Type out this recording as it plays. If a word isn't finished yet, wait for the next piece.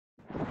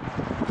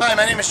Hi,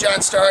 my name is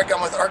John Stark.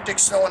 I'm with Arctic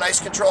Snow and Ice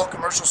Control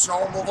Commercial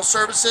Snow Removal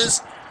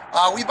Services.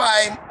 We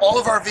buy all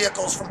of our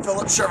vehicles from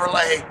Phillips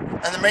Chevrolet,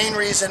 and the main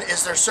reason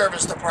is their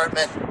service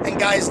department and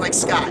guys like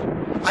Scott.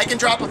 I can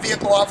drop a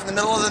vehicle off in the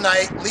middle of the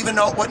night, leave a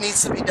note what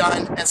needs to be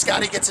done, and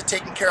Scotty gets it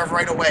taken care of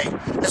right away.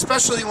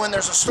 Especially when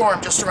there's a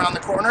storm just around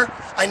the corner.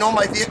 I know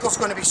my vehicle's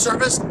going to be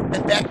serviced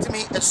and back to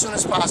me as soon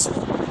as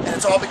possible. And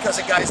it's all because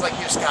of guys like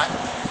you, Scott.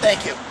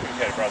 Thank you.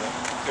 Okay, brother.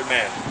 Good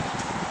man.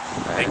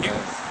 Thank you.